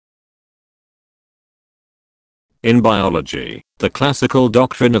In biology, the classical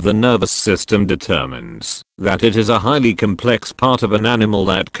doctrine of the nervous system determines that it is a highly complex part of an animal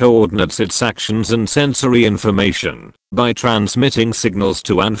that coordinates its actions and sensory information by transmitting signals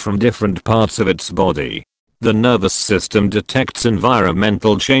to and from different parts of its body. The nervous system detects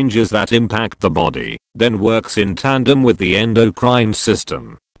environmental changes that impact the body, then works in tandem with the endocrine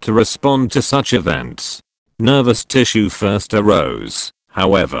system to respond to such events. Nervous tissue first arose.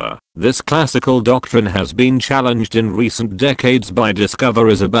 However, this classical doctrine has been challenged in recent decades by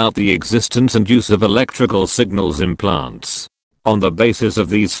discoveries about the existence and use of electrical signals in plants. On the basis of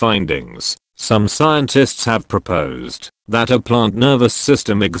these findings, some scientists have proposed that a plant nervous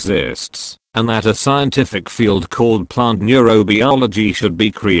system exists, and that a scientific field called plant neurobiology should be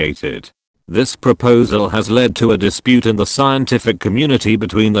created. This proposal has led to a dispute in the scientific community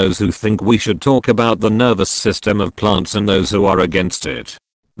between those who think we should talk about the nervous system of plants and those who are against it.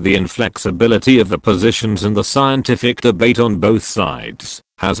 The inflexibility of the positions in the scientific debate on both sides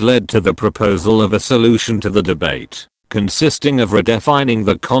has led to the proposal of a solution to the debate, consisting of redefining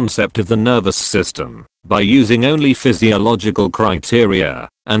the concept of the nervous system by using only physiological criteria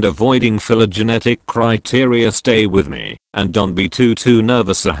and avoiding phylogenetic criteria. Stay with me and don't be too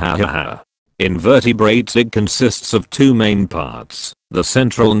nervous. Invertebrates. It consists of two main parts, the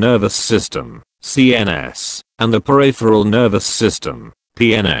central nervous system, CNS, and the peripheral nervous system,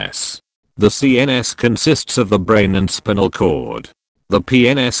 PNS. The CNS consists of the brain and spinal cord. The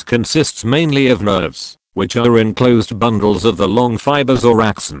PNS consists mainly of nerves, which are enclosed bundles of the long fibers or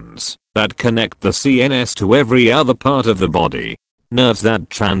axons that connect the CNS to every other part of the body. Nerves that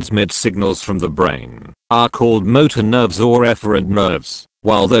transmit signals from the brain are called motor nerves or efferent nerves,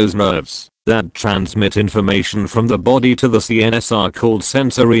 while those nerves that transmit information from the body to the CNS are called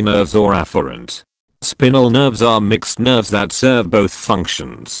sensory nerves or afferent. Spinal nerves are mixed nerves that serve both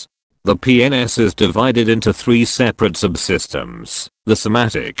functions. The PNS is divided into three separate subsystems: the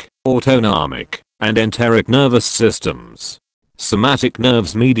somatic, autonomic, and enteric nervous systems. Somatic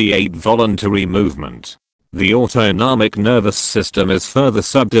nerves mediate voluntary movement. The autonomic nervous system is further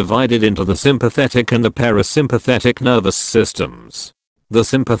subdivided into the sympathetic and the parasympathetic nervous systems. The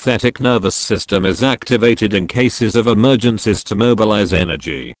sympathetic nervous system is activated in cases of emergencies to mobilize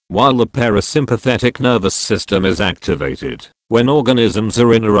energy, while the parasympathetic nervous system is activated when organisms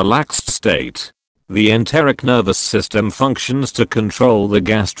are in a relaxed state. The enteric nervous system functions to control the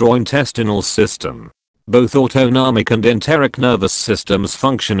gastrointestinal system. Both autonomic and enteric nervous systems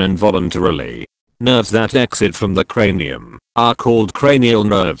function involuntarily. Nerves that exit from the cranium are called cranial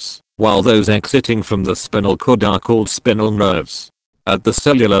nerves, while those exiting from the spinal cord are called spinal nerves. At the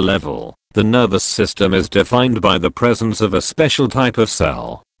cellular level, the nervous system is defined by the presence of a special type of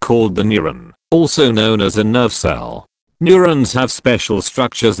cell, called the neuron, also known as a nerve cell. Neurons have special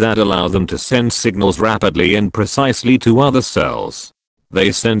structures that allow them to send signals rapidly and precisely to other cells.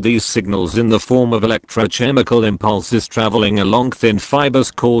 They send these signals in the form of electrochemical impulses traveling along thin fibers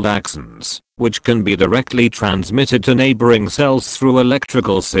called axons, which can be directly transmitted to neighboring cells through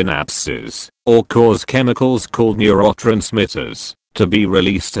electrical synapses, or cause chemicals called neurotransmitters to be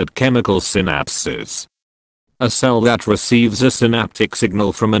released at chemical synapses. A cell that receives a synaptic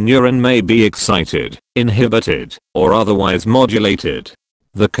signal from a neuron may be excited, inhibited, or otherwise modulated.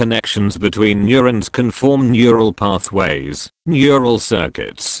 The connections between neurons can form neural pathways, neural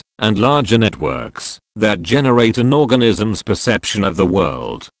circuits, and larger networks that generate an organism's perception of the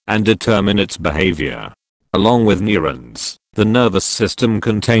world and determine its behavior. Along with neurons, the nervous system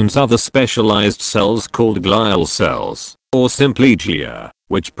contains other specialized cells called glial cells, or simply glia,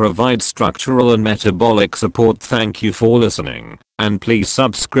 which provide structural and metabolic support. Thank you for listening, and please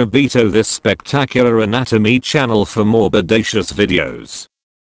subscribe to this spectacular anatomy channel for more bodacious videos.